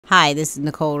Hi, this is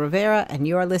Nicole Rivera, and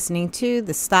you're listening to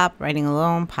the Stop Writing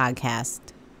Alone podcast.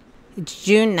 It's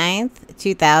June 9th,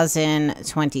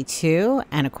 2022,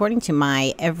 and according to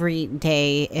my Every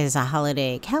Day is a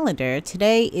Holiday calendar,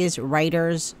 today is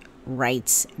Writers'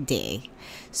 Rights Day.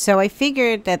 So I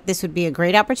figured that this would be a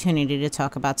great opportunity to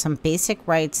talk about some basic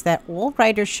rights that all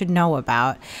writers should know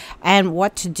about and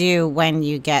what to do when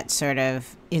you get sort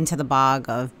of into the bog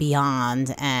of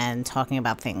beyond and talking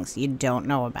about things you don't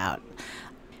know about.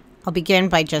 I'll begin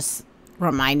by just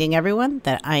reminding everyone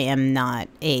that I am not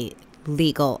a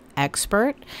legal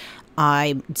expert.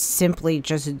 I'm simply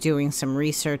just doing some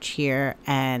research here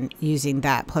and using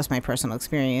that plus my personal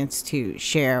experience to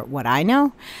share what I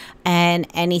know, and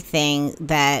anything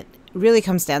that really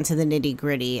comes down to the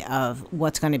nitty-gritty of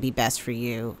what's going to be best for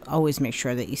you. Always make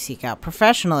sure that you seek out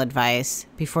professional advice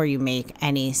before you make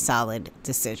any solid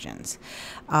decisions.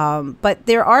 But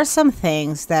there are some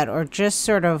things that are just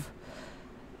sort of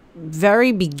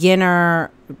very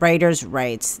beginner writers'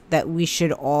 rights that we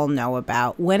should all know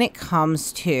about when it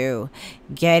comes to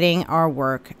getting our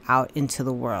work out into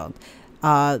the world.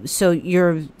 So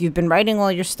you've been writing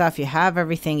all your stuff, you have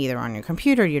everything either on your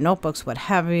computer, your notebooks, what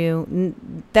have you.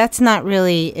 That's not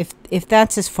really, if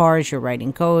that's as far as your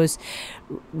writing goes,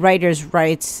 writers'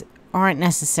 rights aren't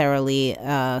necessarily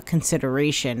a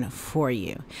consideration for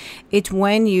you. It's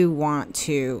when you want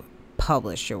to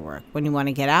publish your work, when you want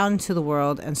to get out into the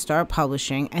world and start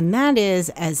publishing, and that is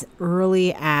as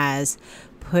early as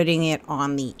putting it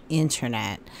on the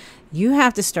internet. You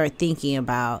have to start thinking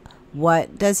about,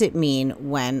 what does it mean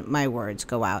when my words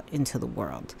go out into the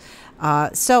world?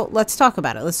 So let's talk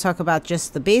about it. Let's talk about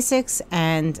just the basics,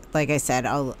 and like I said,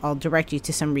 I'll direct you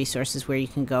to some resources where you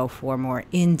can go for more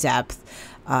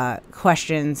in-depth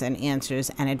questions and answers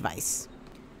and advice.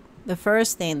 The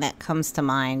first thing that comes to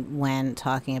mind when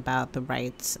talking about the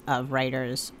rights of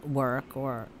writers' work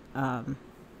or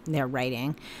their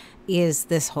writing is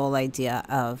this whole idea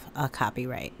of a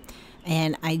copyright.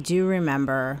 And I do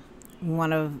remember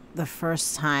one of the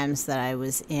first times that I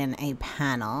was in a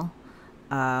panel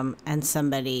and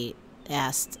somebody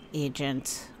asked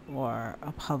agent or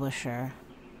a publisher,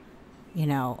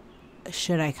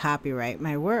 should I copyright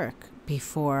my work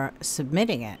before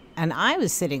submitting it? And I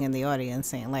was sitting in the audience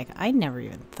saying, I never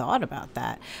even thought about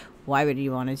that. Why would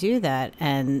you want to do that?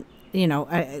 And,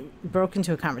 I broke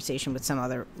into a conversation with some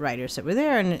other writers that were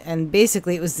there. And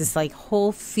basically it was this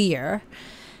whole fear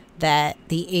that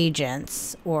the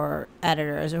agents or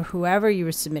editors or whoever you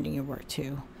were submitting your work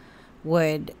to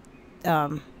would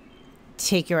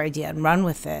take your idea and run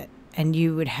with it. And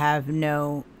you would have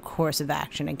no course of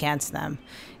action against them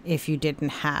if you didn't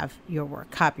have your work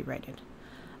copyrighted.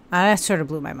 That sort of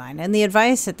blew my mind. And the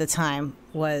advice at the time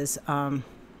was,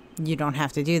 you don't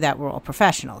have to do that. We're all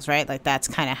professionals, right? That's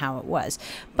kind of how it was.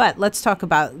 But let's talk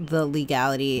about the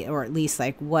legality, or at least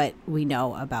what we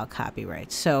know about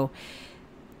copyright. So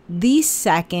the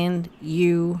second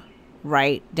you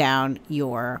write down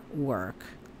your work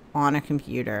on a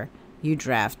computer, you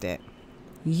draft it,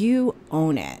 you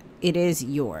own it. It is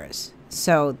yours.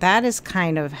 So that is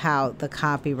kind of how the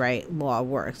copyright law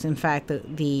works. In fact,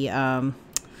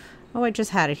 I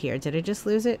just had it here. Did I just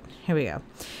lose it? Here we go.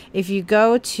 If you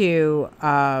go to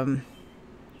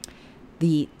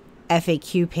the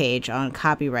FAQ page on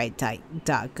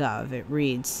copyright.gov, it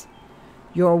reads,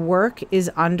 your work is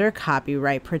under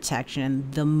copyright protection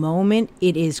the moment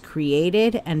it is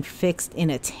created and fixed in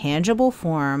a tangible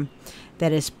form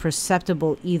that is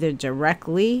perceptible either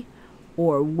directly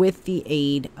or with the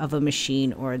aid of a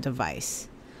machine or a device.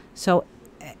 So,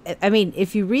 I mean,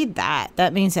 if you read that,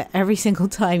 that means that every single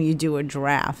time you do a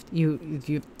draft,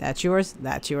 you that's yours,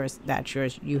 that's yours, that's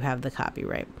yours. You have the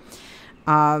copyright.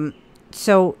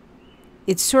 So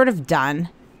it's sort of done,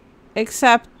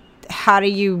 except how do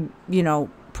you,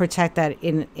 protect that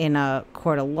in a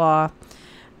court of law?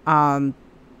 I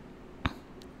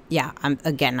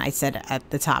said at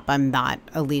the top, I'm not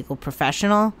a legal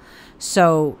professional.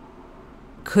 So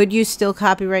could you still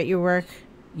copyright your work?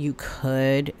 You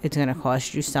could. It's going to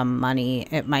cost you some money.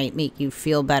 It might make you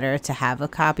feel better to have a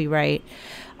copyright.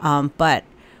 But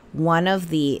one of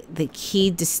the key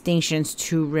distinctions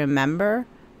to remember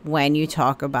when you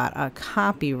talk about a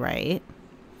copyright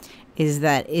is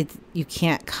that you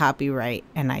can't copyright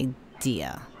an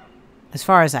idea. As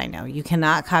far as I know, you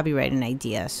cannot copyright an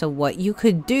idea. So what you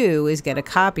could do is get a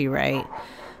copyright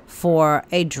for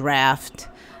a draft,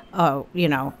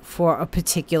 for a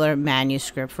particular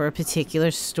manuscript, for a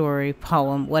particular story,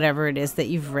 poem, whatever it is that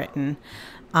you've written.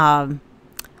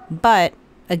 But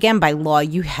again, by law,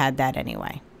 you had that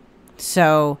anyway.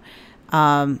 So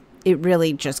it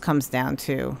really just comes down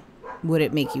to would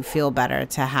it make you feel better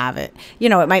to have it? You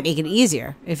know, it might make it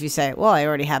easier if you say, well, I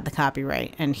already had the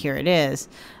copyright and here it is,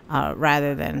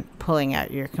 rather than pulling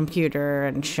out your computer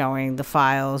and showing the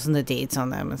files and the dates on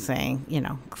them and saying, you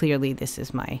know, clearly this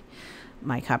is my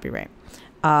copyright.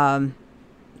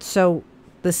 So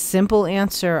the simple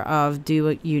answer of do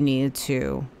what you need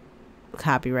to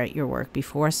copyright your work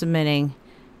before submitting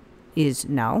is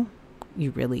no,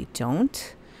 you really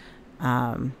don't.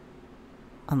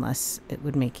 Unless it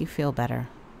would make you feel better.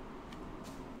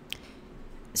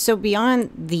 So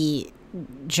beyond the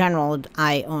general,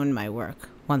 I own my work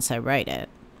once I write it,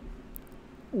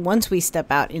 once we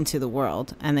step out into the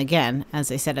world, and again,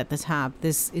 as I said at the top,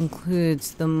 this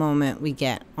includes the moment we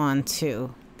get onto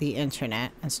the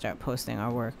internet and start posting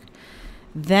our work,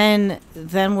 then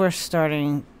we're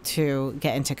starting to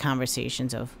get into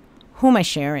conversations of who am I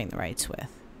sharing the rights with?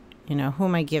 You know, who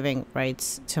am I giving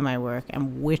rights to my work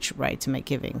and which rights am I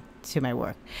giving to my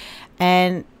work?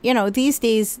 And, you know, these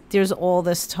days there's all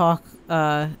this talk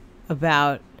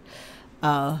about,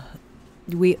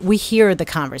 we hear the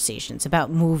conversations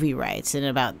about movie rights and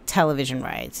about television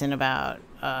rights and about,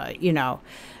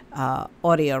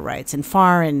 audio rights and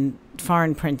foreign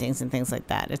printings and things like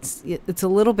that. It's a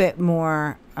little bit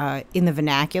more in the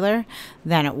vernacular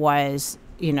than it was,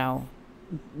 you know,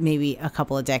 maybe a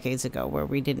couple of decades ago, where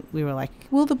we were like,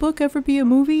 will the book ever be a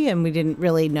movie? And we didn't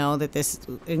really know that this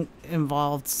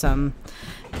involved some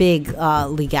big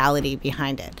legality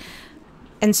behind it.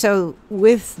 And so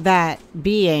with that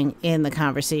being in the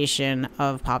conversation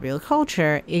of popular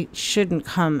culture, it shouldn't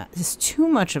come as too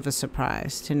much of a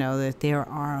surprise to know that there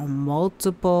are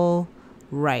multiple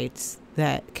rights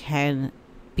that can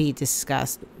be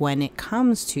discussed when it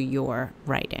comes to your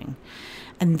writing.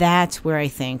 And that's where I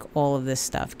think all of this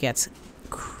stuff gets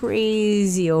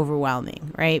crazy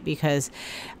overwhelming, right? Because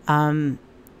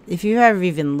if you've ever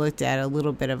even looked at a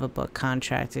little bit of a book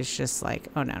contract, it's just like,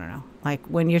 oh, no. Like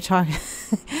when you're talking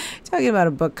about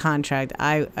a book contract,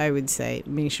 I would say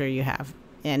make sure you have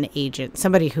an agent,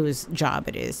 somebody whose job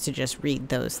it is to just read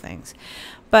those things.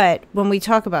 But when we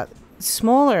talk about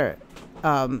smaller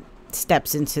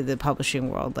steps into the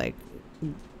publishing world, like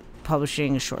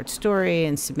publishing a short story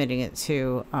and submitting it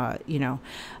to,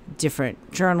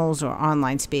 different journals or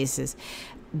online spaces,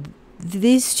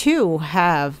 these two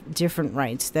have different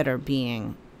rights that are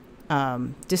being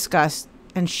discussed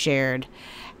and shared,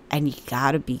 and you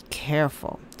got to be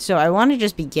careful. So I want to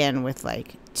just begin with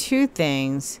like two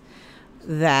things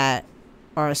that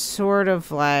are sort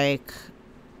of like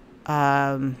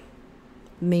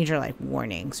major like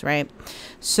warnings, right?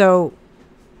 So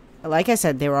like I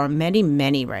said, there are many,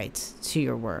 many rights to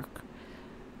your work,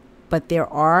 but there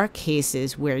are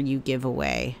cases where you give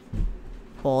away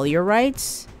all your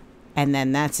rights, and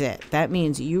then that's it. That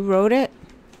means you wrote it,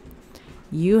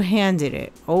 you handed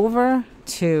it over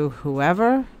to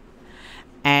whoever,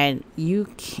 and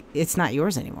it's not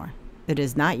yours anymore. It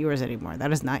is not yours anymore.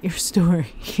 That is not your story.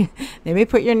 They may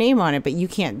put your name on it, but you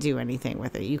can't do anything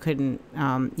with it. You couldn't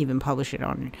even publish it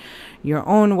on your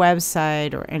own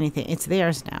website or anything. It's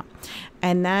theirs now.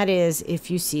 And that is, if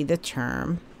you see the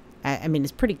term, I mean,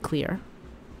 it's pretty clear,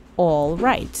 all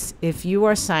rights. If you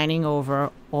are signing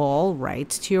over all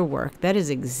rights to your work, that is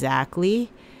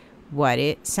exactly what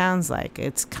it sounds like.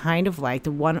 It's kind of like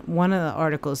one of the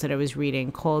articles that I was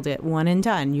reading called it one and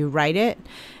done. You write it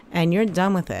and you're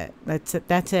done with it.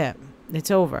 That's it. It's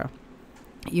over.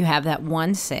 You have that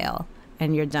one sale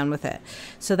and you're done with it.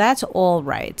 So that's all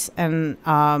rights. And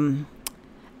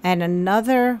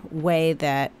another way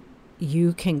that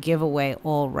you can give away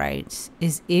all rights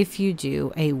is if you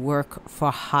do a work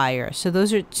for hire. So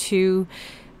those are two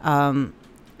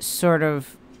sort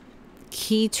of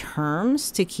key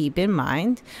terms to keep in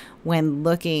mind when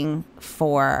looking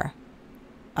for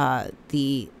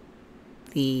the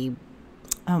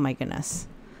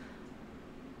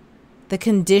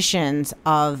conditions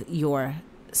of your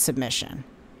submission.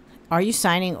 Are you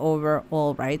signing over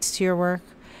all rights to your work?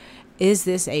 Is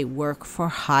this a work for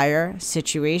hire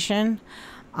situation?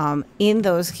 In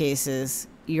those cases,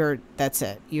 that's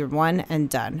it. You're one and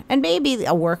done. And maybe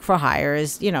a work for hire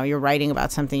is, you're writing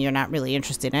about something you're not really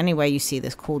interested in anyway. You see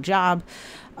this cool job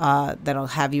that'll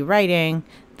have you writing.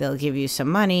 They'll give you some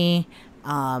money,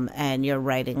 and you're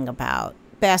writing about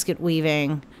basket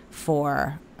weaving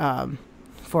for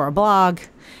a blog,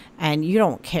 and you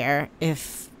don't care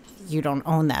if you don't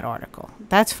own that article.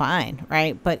 That's fine,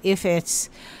 right? But if it's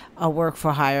a work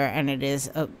for hire and it is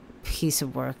a piece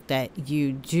of work that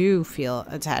you do feel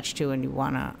attached to and you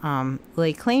want to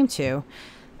lay claim to,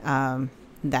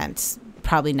 that's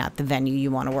probably not the venue you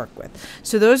want to work with.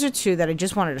 So those are two that I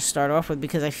just wanted to start off with,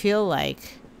 because I feel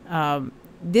like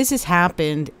this has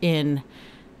happened in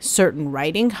certain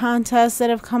writing contests that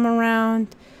have come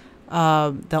around.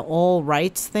 The all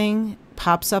rights thing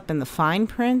pops up in the fine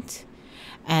print.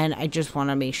 And I just want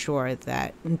to make sure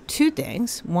that two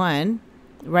things. One,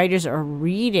 writers are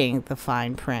reading the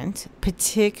fine print,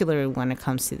 particularly when it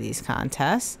comes to these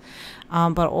contests,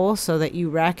 but also that you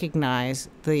recognize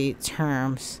the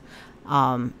terms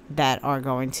that are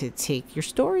going to take your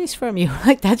stories from you.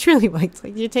 Like, that's really like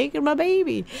you're taking my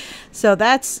baby. So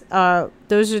that's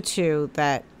those are two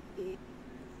that,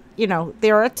 you know,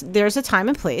 there's a time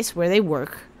and place where they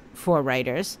work for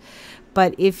writers.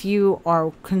 But if you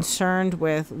are concerned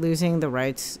with losing the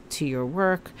rights to your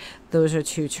work, those are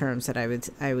two terms that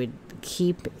I would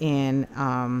keep in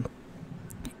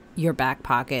your back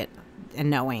pocket, and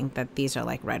knowing that these are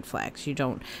like red flags. You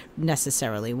don't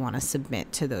necessarily want to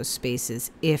submit to those spaces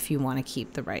if you want to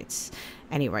keep the rights,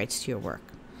 any rights to your work.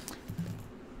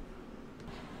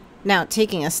 Now,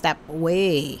 taking a step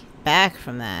way back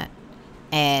from that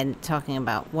and talking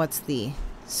about what's the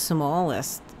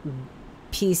smallest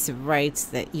piece of rights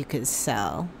that you could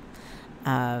sell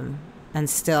and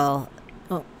still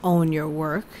own your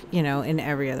work, you know, in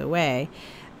every other way,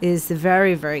 is the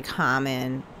very, very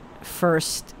common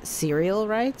first serial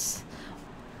rights,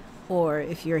 or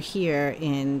if you're here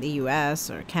in the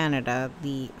US or Canada,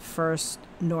 the first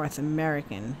North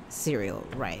American serial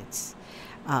rights,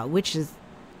 which is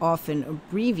often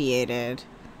abbreviated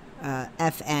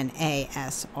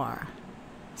FNASR.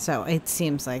 So it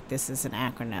seems like this is an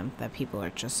acronym that people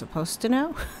are just supposed to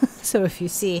know. So if you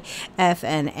see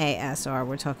FNASR,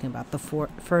 we're talking about the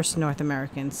first North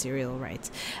American serial rights.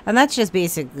 And that's just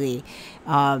basically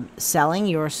selling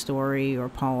your story or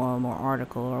poem or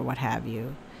article or what have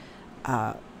you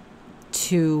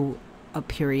to a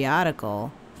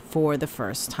periodical for the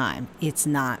first time. It's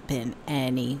not been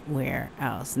anywhere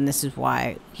else. And this is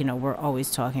why, you know, we're always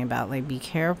talking about, like, be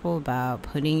careful about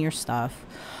putting your stuff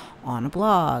on a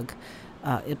blog,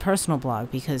 a personal blog,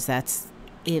 because that's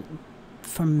it.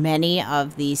 For many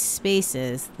of these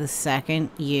spaces, the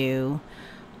second you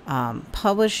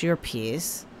publish your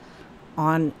piece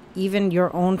on even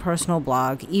your own personal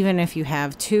blog, even if you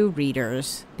have 2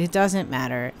 readers, it doesn't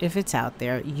matter if it's out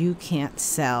there, you can't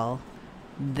sell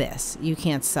this. You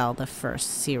can't sell the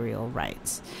first serial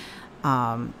rights.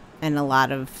 And a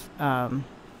lot of,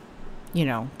 you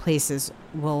know, places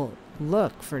will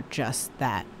look for just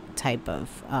that type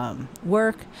of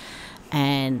work,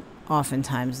 and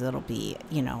oftentimes it'll be,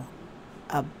 you know,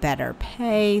 a better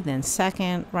pay than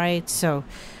second, right? So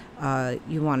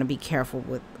you want to be careful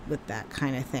with that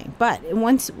kind of thing. But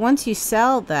once you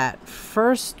sell that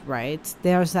first rights,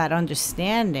 there's that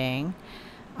understanding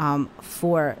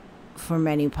for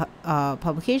many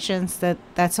publications that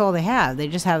that's all they have. They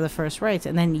just have the first rights,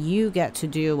 and then you get to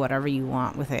do whatever you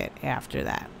want with it after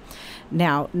that.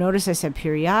 Now, notice I said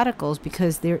periodicals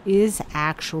because there is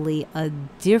actually a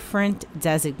different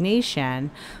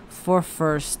designation for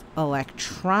first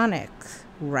electronic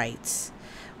rights.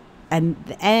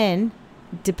 And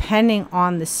depending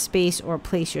on the space or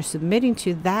place you're submitting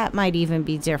to, that might even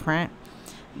be different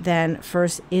than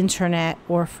first internet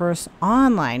or first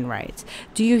online rights.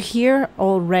 Do you hear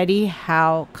already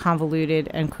how convoluted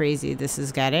and crazy this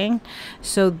is getting?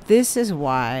 So this is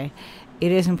why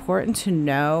it is important to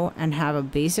know and have a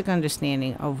basic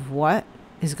understanding of what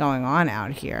is going on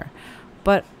out here,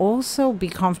 but also be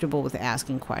comfortable with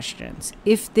asking questions.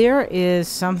 If there is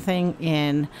something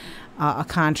in a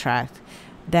contract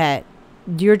that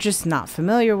you're just not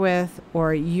familiar with,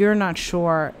 or you're not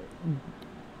sure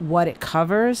what it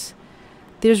covers,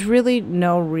 there's really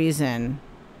no reason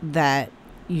that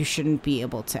you shouldn't be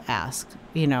able to ask,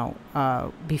 you know,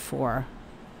 before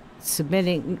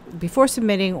submitting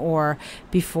or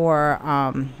before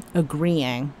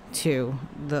agreeing to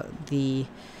the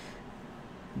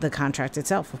contract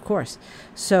itself, of course.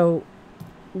 So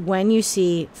when you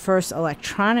see first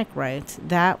electronic rights,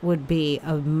 that would be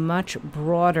a much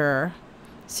broader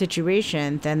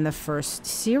situation than the first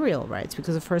serial rights,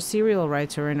 because the first serial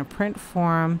rights are in a print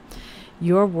form.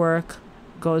 Your work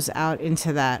goes out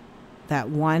into that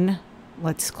one,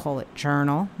 let's call it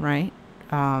journal, right?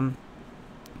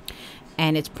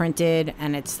 And it's printed,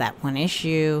 and it's that one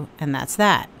issue, and that's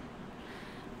that.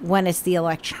 When it's the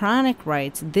electronic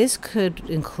rights, this could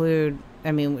include,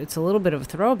 I mean, it's a little bit of a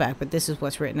throwback, but this is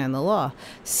what's written in the law: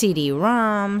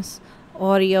 CD-ROMs,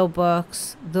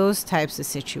 audiobooks, those types of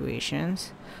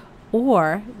situations.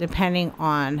 Or, depending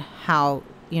on how,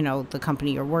 you know, the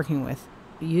company you're working with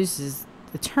uses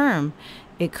the term,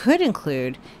 it could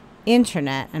include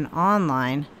internet and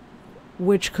online,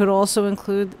 which could also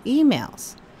include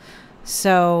emails.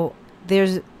 So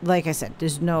there's, like I said,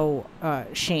 there's no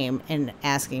shame in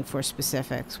asking for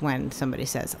specifics when somebody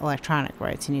says electronic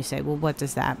rights, and you say, well, what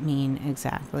does that mean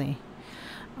exactly?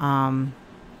 And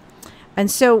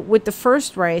so with the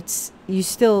first rights, you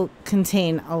still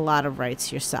contain a lot of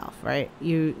rights yourself, right?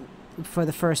 For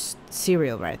the first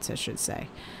serial rights, I should say,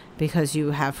 because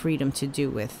you have freedom to do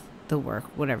with the work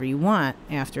whatever you want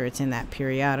after it's in that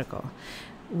periodical.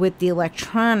 With the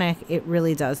electronic, it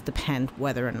really does depend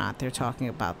whether or not they're talking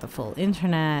about the full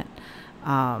internet,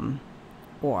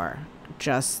 or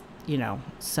just,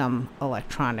 some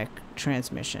electronic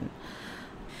transmission.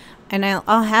 And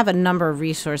I'll have a number of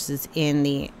resources in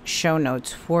the show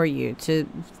notes for you to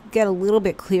get a little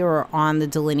bit clearer on the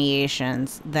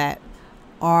delineations that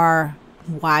are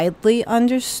widely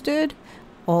understood.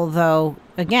 Although,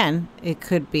 again, it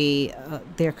could be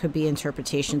there could be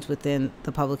interpretations within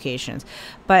the publications.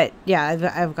 But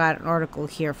yeah, I've got an article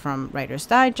here from Writer's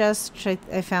Digest, which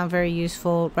I found very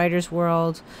useful. Writer's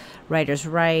World, Writer's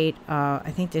Right.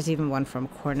 I think there's even one from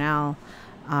Cornell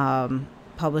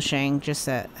Publishing, just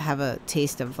to have a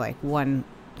taste of like one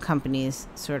company's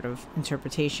sort of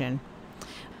interpretation.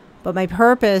 But my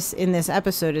purpose in this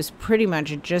episode is pretty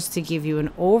much just to give you an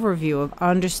overview of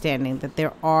understanding that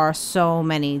there are so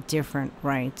many different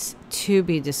rights to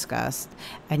be discussed,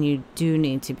 and you do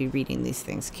need to be reading these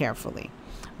things carefully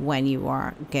when you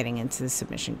are getting into the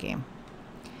submission game.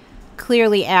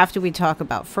 Clearly, after we talk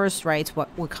about first rights, what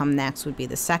would come next would be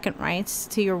the second rights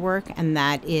to your work, and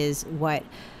that is what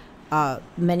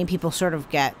many people sort of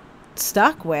get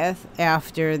stuck with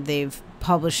after they've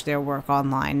published their work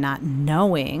online, not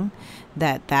knowing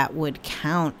that that would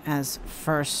count as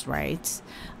first rights.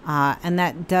 And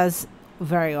that does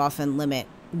very often limit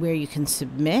where you can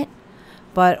submit,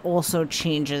 but also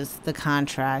changes the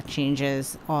contract,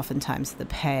 changes oftentimes the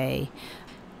pay.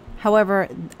 However,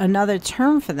 another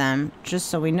term for them, just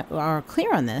so we are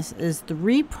clear on this, is the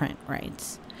reprint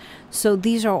rights. So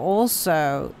these are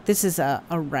also, this is a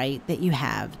right that you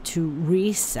have to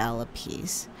resell a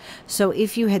piece. So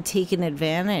if you had taken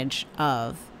advantage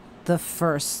of the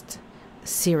first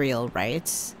serial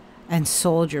rights and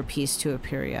sold your piece to a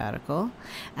periodical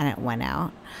and it went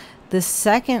out, the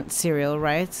second serial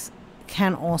rights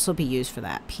can also be used for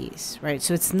that piece, right?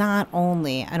 So it's not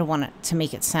only, I don't want it to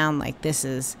make it sound like this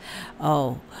is,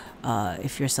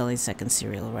 if you're selling second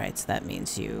serial rights, that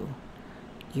means you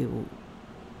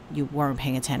weren't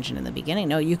paying attention in the beginning.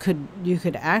 No, you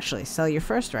could actually sell your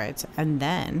first rights and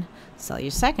then sell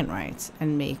your second rights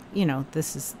and make,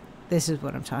 this is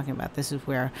what I'm talking about. This is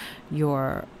where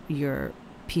your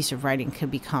piece of writing could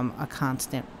become a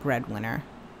constant breadwinner,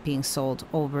 being sold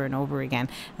over and over again.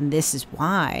 And this is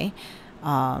why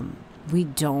we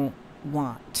don't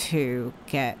want to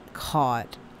get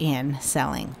caught in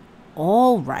selling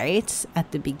all rights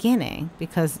at the beginning,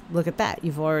 because look at that,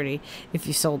 if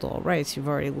you sold all rights, you've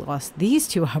already lost these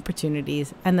two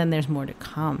opportunities, and then there's more to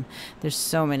come. There's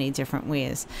so many different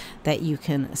ways that you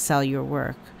can sell your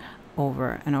work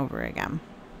over and over again.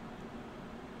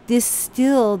 This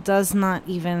still does not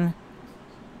even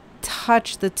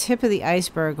touch the tip of the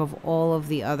iceberg of all of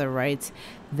the other rights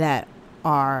that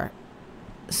are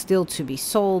still to be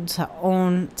sold, to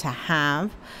own, to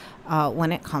have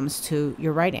when it comes to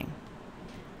your writing.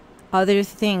 Other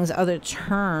things, other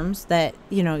terms that,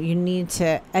 you need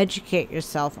to educate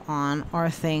yourself on are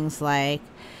things like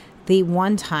the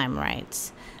one-time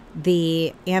rights,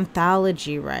 the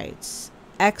anthology rights,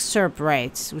 excerpt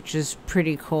rights, which is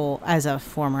pretty cool as a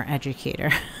former educator.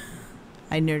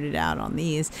 I nerded out on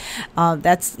these.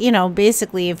 That's,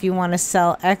 basically if you want to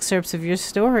sell excerpts of your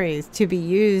stories to be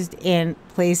used in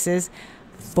places,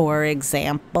 for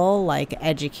example, like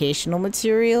educational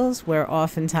materials, where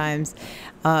oftentimes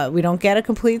we don't get a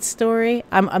complete story.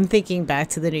 I'm thinking back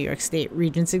to the New York State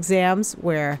Regents exams,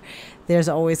 where there's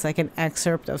always like an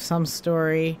excerpt of some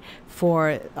story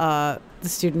for the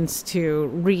students to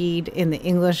read in the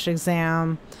English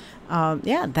exam.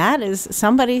 That is,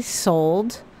 somebody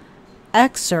sold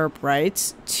excerpt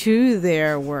rights to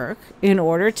their work in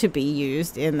order to be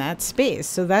used in that space.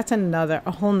 So that's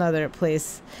a whole nother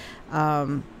place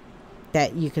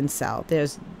that you can sell.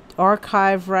 There's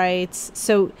archive rights.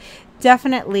 So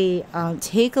definitely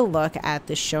take a look at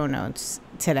the show notes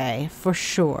today for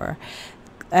sure.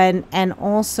 And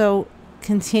also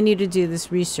continue to do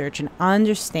this research and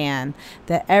understand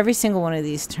that every single one of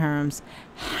these terms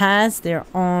has their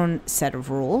own set of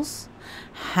rules,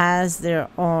 has their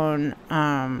own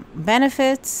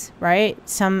benefits, right?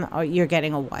 You're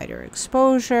getting a wider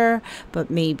exposure, but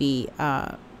maybe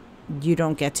you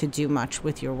don't get to do much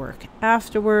with your work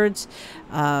afterwards.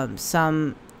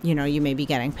 Some, you may be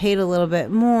getting paid a little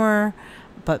bit more,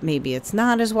 but maybe it's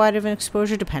not as wide of an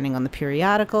exposure depending on the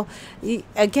periodical.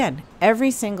 Again,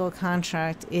 every single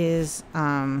contract is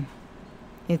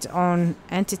its own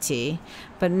entity,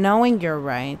 but knowing your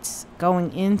rights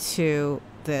going into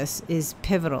this is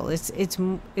pivotal. It's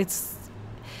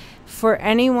for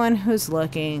anyone who's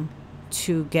looking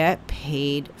to get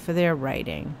paid for their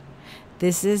writing.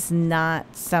 This is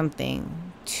not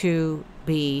something to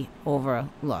be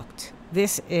overlooked.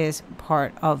 This is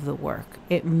part of the work.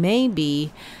 It may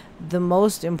be the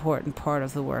most important part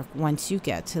of the work once you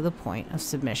get to the point of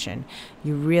submission.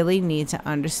 You really need to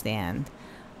understand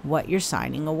what you're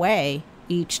signing away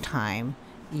each time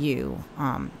you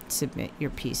submit your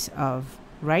piece of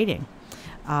writing.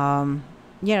 I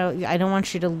don't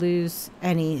want you to lose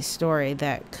any story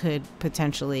that could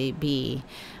potentially be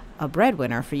a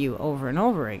breadwinner for you over and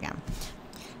over again.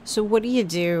 So what do you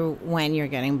do when you're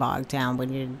getting bogged down,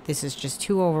 when this is just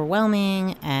too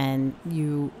overwhelming and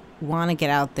you want to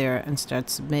get out there and start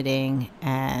submitting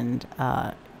and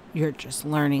you're just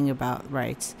learning about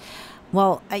rights?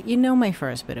 Well, my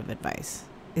first bit of advice.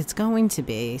 It's going to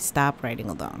be stop writing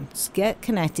alone. Just get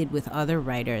connected with other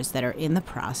writers that are in the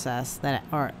process, that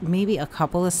are maybe a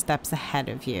couple of steps ahead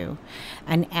of you,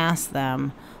 and ask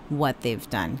them what they've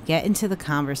done. Get into the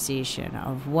conversation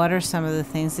of what are some of the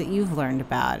things that you've learned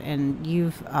about and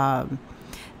you've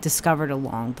discovered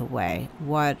along the way.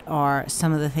 What are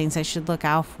some of the things I should look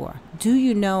out for? Do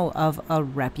you know of a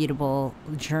reputable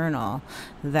journal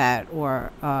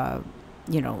or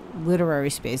literary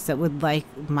space that would like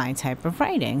my type of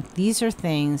writing? These are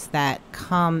things that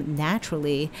come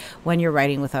naturally when you're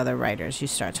writing with other writers. You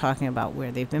start talking about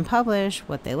where they've been published,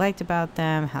 what they liked about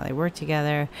them, how they work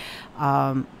together.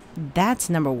 That's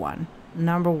number one.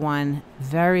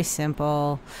 Very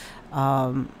simple.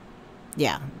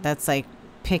 That's like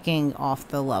picking off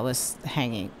the lowest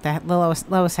hanging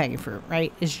fruit,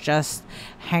 right? Is just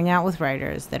hang out with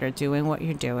writers that are doing what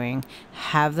you're doing,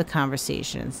 have the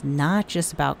conversations, not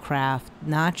just about craft,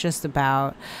 not just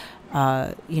about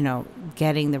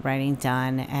getting the writing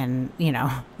done and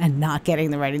not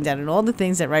getting the writing done and all the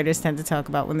things that writers tend to talk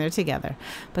about when they're together,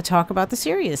 but talk about the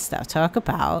serious stuff. Talk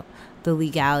about the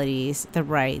legalities, the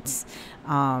rights,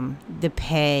 the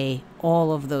pay,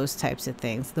 all of those types of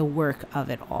things, the work of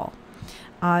it all.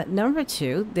 Number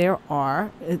two, there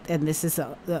are, and this is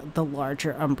the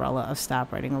larger umbrella of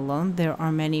Stop Writing Alone, there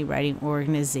are many writing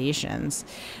organizations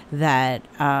that,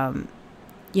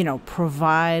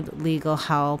 provide legal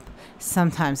help.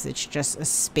 Sometimes it's just a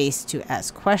space to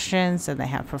ask questions and they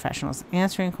have professionals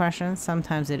answering questions.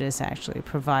 Sometimes it is actually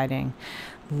providing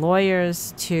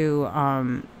lawyers to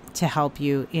help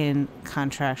you in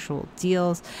contractual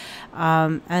deals.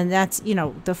 And that's,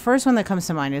 the first one that comes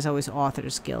to mind is always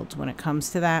Authors Guild when it comes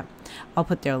to that. I'll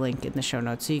put their link in the show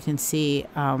notes so you can see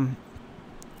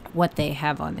what they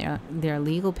have on their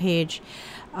legal page.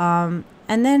 And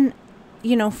then,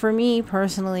 for me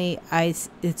personally,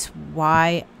 it's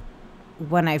why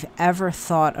when I've ever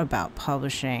thought about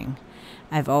publishing,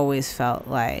 I've always felt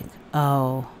like,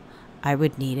 oh, I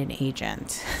would need an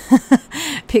agent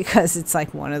because it's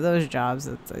like one of those jobs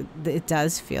that it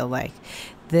does feel like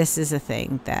this is a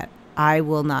thing that I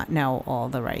will not know all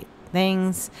the right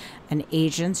things. An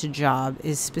agent's job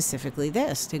is specifically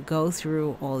this, to go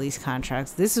through all these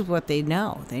contracts. This is what they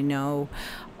know. They know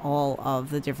all of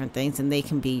the different things and they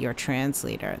can be your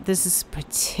translator. This is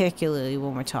particularly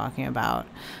when we're talking about,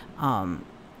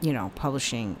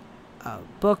 publishing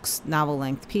books, novel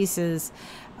length pieces.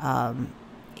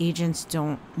 Agents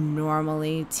don't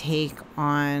normally take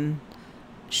on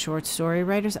short story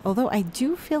writers, although I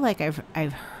do feel like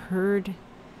I've heard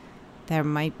there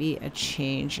might be a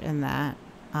change in that.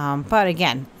 But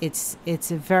again, it's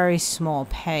a very small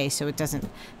pay, so it doesn't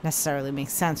necessarily make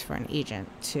sense for an agent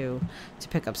to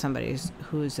pick up somebody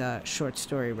who's a short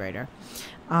story writer.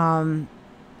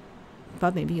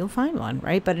 But maybe you'll find one,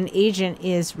 right? But an agent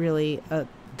is really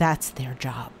that's their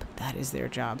job. That is their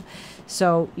job.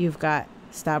 So you've got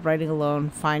Stop Writing Alone.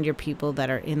 Find your people that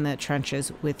are in the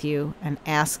trenches with you and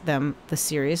ask them the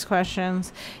serious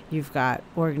questions. You've got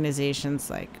organizations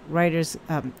like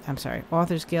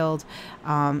Authors Guild.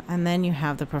 And then you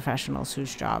have the professionals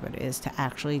whose job it is to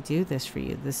actually do this for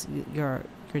you. Your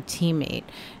teammate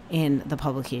in the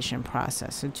publication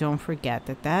process. So don't forget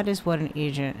that is what an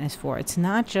agent is for. It's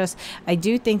not just, I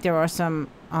do think there are some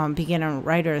beginner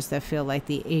writers that feel like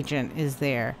the agent is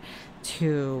there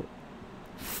to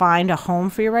find a home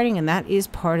for your writing, and that is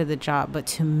part of the job. But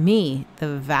to me,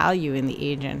 the value in the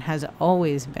agent has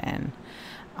always been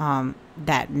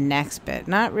that next bit,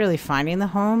 not really finding the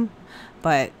home,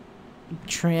 but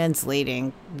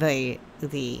translating the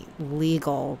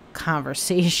legal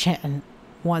conversation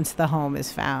once the home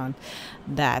is found.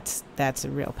 That's the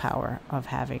real power of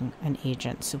having an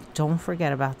agent. So don't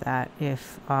forget about that.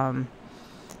 If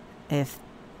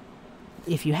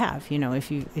you have,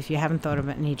 if you haven't thought of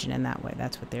an agent in that way,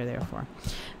 that's what they're there for.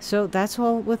 So that's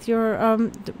all with your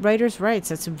writer's rights.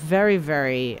 That's a very,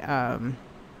 very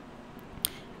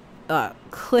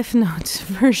Cliff Notes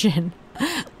version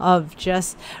of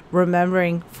just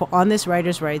remembering on this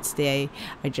Writer's Rights Day.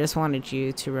 I just wanted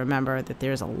you to remember that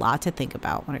there's a lot to think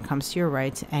about when it comes to your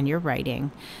rights and your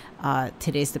writing.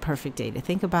 Today's the perfect day to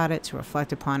think about it, to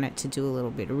reflect upon it, to do a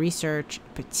little bit of research,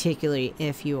 particularly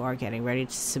if you are getting ready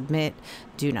to submit.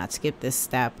 Do not skip this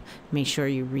step. Make sure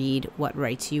you read what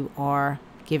rights you are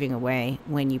giving away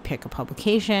when you pick a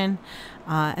publication,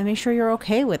 and make sure you're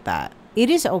okay with that. It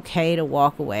is okay to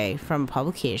walk away from a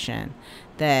publication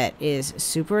that is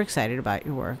super excited about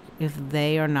your work if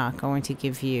they are not going to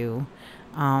give you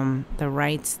the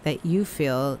rights that you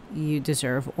feel you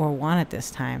deserve or want at this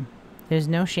time. There's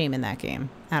no shame in that game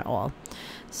at all.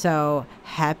 So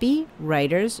happy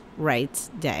Writer's Rights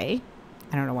Day.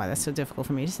 I don't know why that's so difficult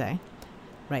for me to say.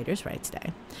 Writer's Rights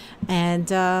Day. And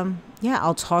yeah,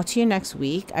 I'll talk to you next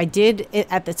week. I did,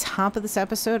 at the top of this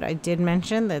episode, I did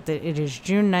mention that it is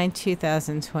June 9th,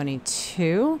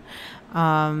 2022.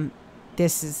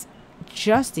 This is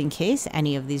just in case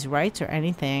any of these rights or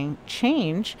anything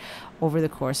change over the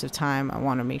course of time. I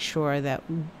want to make sure that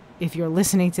if you're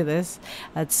listening to this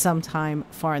at some time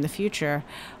far in the future,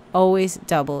 always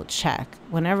double check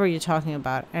whenever you're talking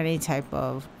about any type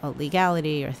of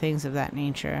legality or things of that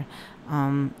nature.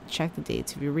 Check the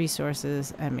dates of your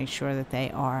resources and make sure that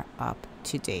they are up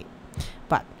to date.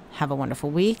 But have a wonderful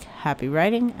week. Happy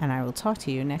writing, and I will talk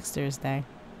to you next Thursday.